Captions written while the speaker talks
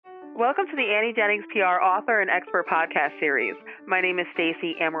Welcome to the Annie Jennings PR Author and Expert Podcast Series. My name is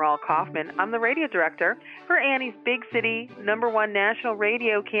Stacey Amaral Kaufman. I'm the radio director for Annie's Big City #1 national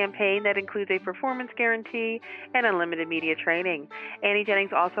radio campaign that includes a performance guarantee and unlimited media training. Annie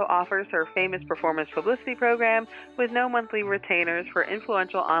Jennings also offers her famous performance publicity program with no monthly retainers for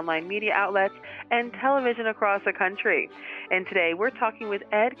influential online media outlets and television across the country. And today we're talking with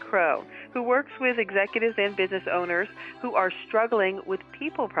Ed Crow, who works with executives and business owners who are struggling with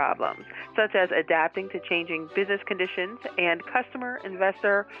people problems, such as adapting to changing business conditions and customer,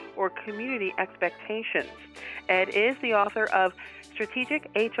 investor, or community expectations. Ed is the author of Strategic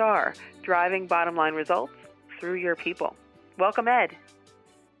HR, Driving Bottom Line Results Through Your People. Welcome, Ed.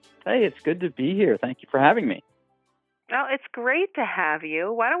 Hey, it's good to be here. Thank you for having me. Well, it's great to have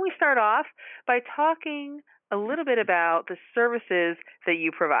you. Why don't we start off by talking a little bit about the services that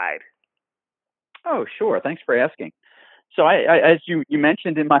you provide? Oh, sure. Thanks for asking. So as you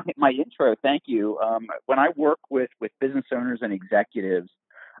mentioned in my intro, thank you. When I work with business owners and executives,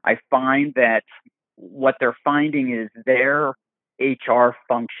 I find that what they're finding is their HR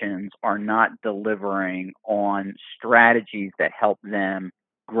functions are not delivering on strategies that help them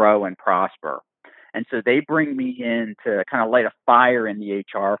grow and prosper. And so they bring me in to kind of light a fire in the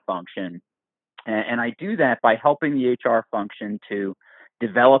HR function. And I do that by helping the HR function to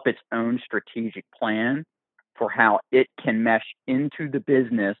develop its own strategic plan for how it can mesh into the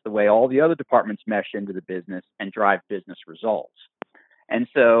business the way all the other departments mesh into the business and drive business results. And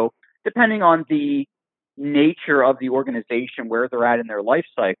so, depending on the nature of the organization, where they're at in their life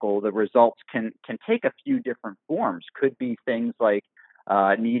cycle, the results can take a few different forms. Could be things like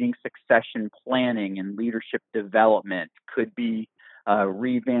needing succession planning and leadership development. Could be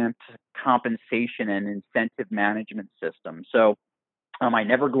revamped compensation and incentive management system. So I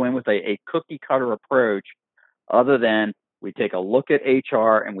never go in with a cookie cutter approach, other than we take a look at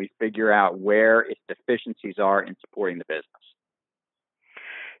HR and we figure out where its deficiencies are in supporting the business.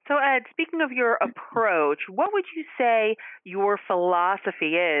 So, Ed, speaking of your approach, what would you say your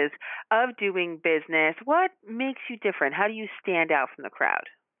philosophy is of doing business? What makes you different? How do you stand out from the crowd?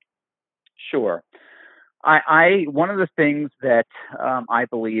 Sure. I one of the things that I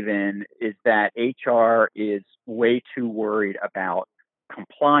believe in is that HR is way too worried about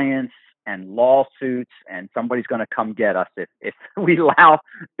compliance and lawsuits, and somebody's going to come get us if we allow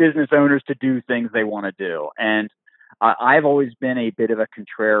business owners to do things they want to do. And I've always been a bit of a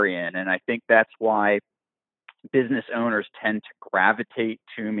contrarian, and I think that's why business owners tend to gravitate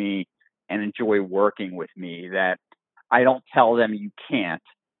to me and enjoy working with me. That I don't tell them you can't.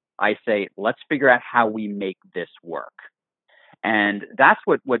 I say, let's figure out how we make this work. And that's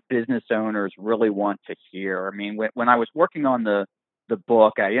what business owners really want to hear. I mean, when I was working on the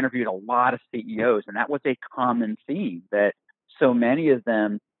book, I interviewed a lot of CEOs, and that was a common theme, that so many of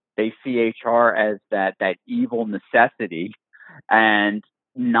them, they see HR as that evil necessity and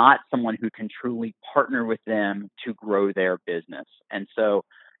not someone who can truly partner with them to grow their business. And so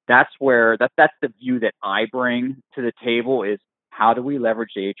that's the view that I bring to the table, is how do we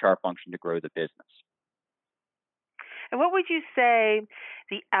leverage the HR function to grow the business? And what would you say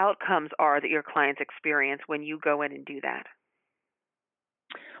the outcomes are that your clients experience when you go in and do that?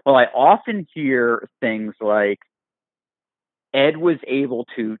 Well, I often hear things like, Ed was able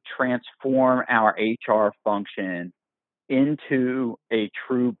to transform our HR function into a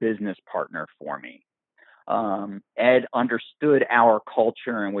true business partner for me. Ed understood our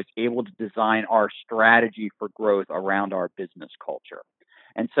culture and was able to design our strategy for growth around our business culture.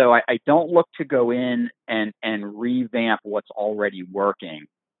 And so I don't look to go in and revamp what's already working.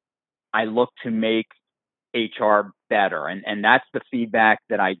 I look to make HR better. And that's the feedback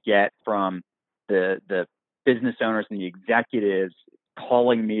that I get from the business owners and the executives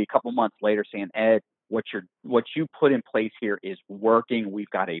calling me a couple months later saying, Ed, what you put in place here is working. We've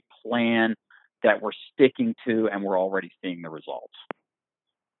got a plan that we're sticking to, and we're already seeing the results.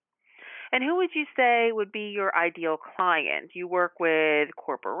 And who would you say would be your ideal client? You work with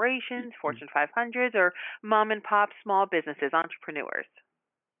corporations, Fortune 500s, or mom and pop small businesses, entrepreneurs?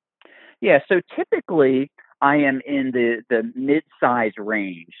 Yeah, so typically I am in the mid-size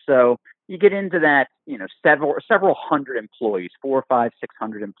range. So you get into that, several hundred employees, 400, 500,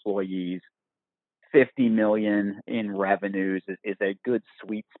 600 employees, 50 million in revenues is a good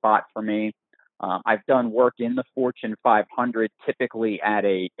sweet spot for me. I've done work in the Fortune 500, typically at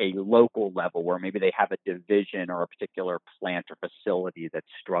a local level, where maybe they have a division or a particular plant or facility that's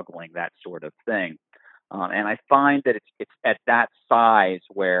struggling, that sort of thing. And I find that it's at that size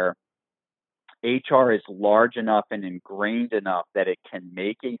where HR is large enough and ingrained enough that it can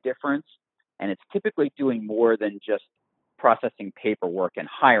make a difference. And it's typically doing more than just processing paperwork and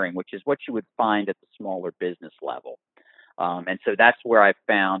hiring, which is what you would find at the smaller business level. And so that's where I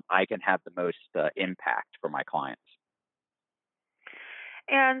found I can have the most impact for my clients.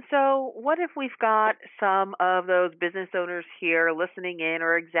 And so, what if we've got some of those business owners here listening in,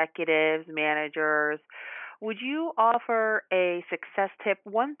 or executives, managers? Would you offer a success tip,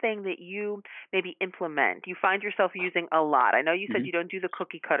 one thing that you maybe implement, you find yourself using a lot? I know you said Mhm. you don't do the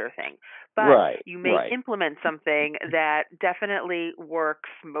cookie cutter thing, but Right, you may right. implement something that definitely works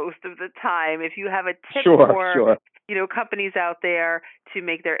most of the time. If you have a tip Sure, for, sure. companies out there to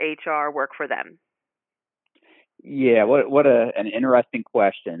make their HR work for them. Yeah, an interesting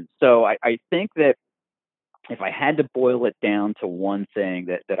question. So I think that if I had to boil it down to one thing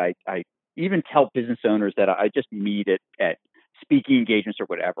that I even tell business owners that I just meet at speaking engagements or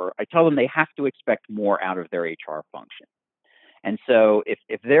whatever, I tell them they have to expect more out of their HR function. And so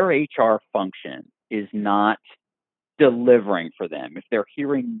if their HR function is not delivering for them, if they're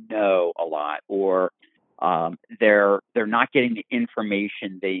hearing no a lot, or they're not getting the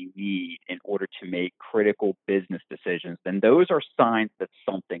information they need in order to make critical business decisions, then those are signs that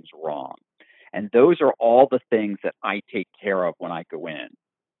something's wrong. And those are all the things that I take care of when I go in.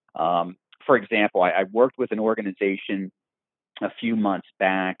 For example, I worked with an organization a few months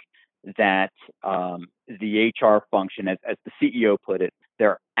back that the HR function, as the CEO put it,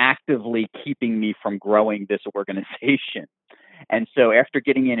 they're actively keeping me from growing this organization. And so after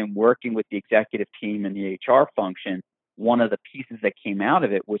getting in and working with the executive team and the HR function, one of the pieces that came out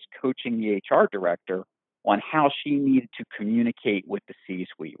of it was coaching the HR director on how she needed to communicate with the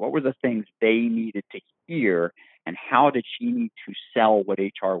C-suite. What were the things they needed to hear, and how did she need to sell what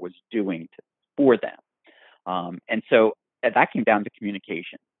HR was doing for them? And so that came down to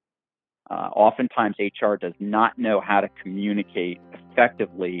communication. Oftentimes, HR does not know how to communicate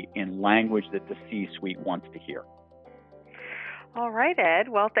effectively in language that the C-suite wants to hear. All right, Ed.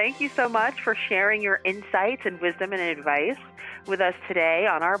 Well, thank you so much for sharing your insights and wisdom and advice with us today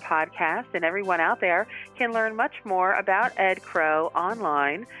on our podcast. And everyone out there can learn much more about Ed Crow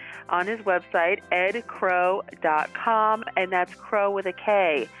online on his website, edcrow.com, and that's Crow with a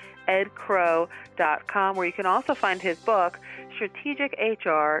K, edcrow.com, where you can also find his book, Strategic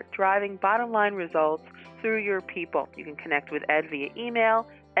HR, Driving Bottom Line Results Through Your People. You can connect with Ed via email,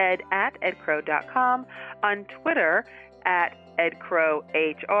 ed@edcrow.com, on Twitter at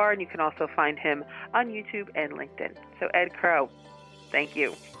EdCrowHR, and you can also find him on YouTube and LinkedIn. So Ed Crow, thank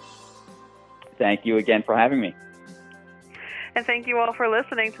you. Thank you again for having me. And thank you all for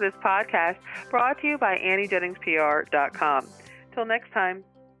listening to this podcast brought to you by AnnieJenningsPR.com. Till next time.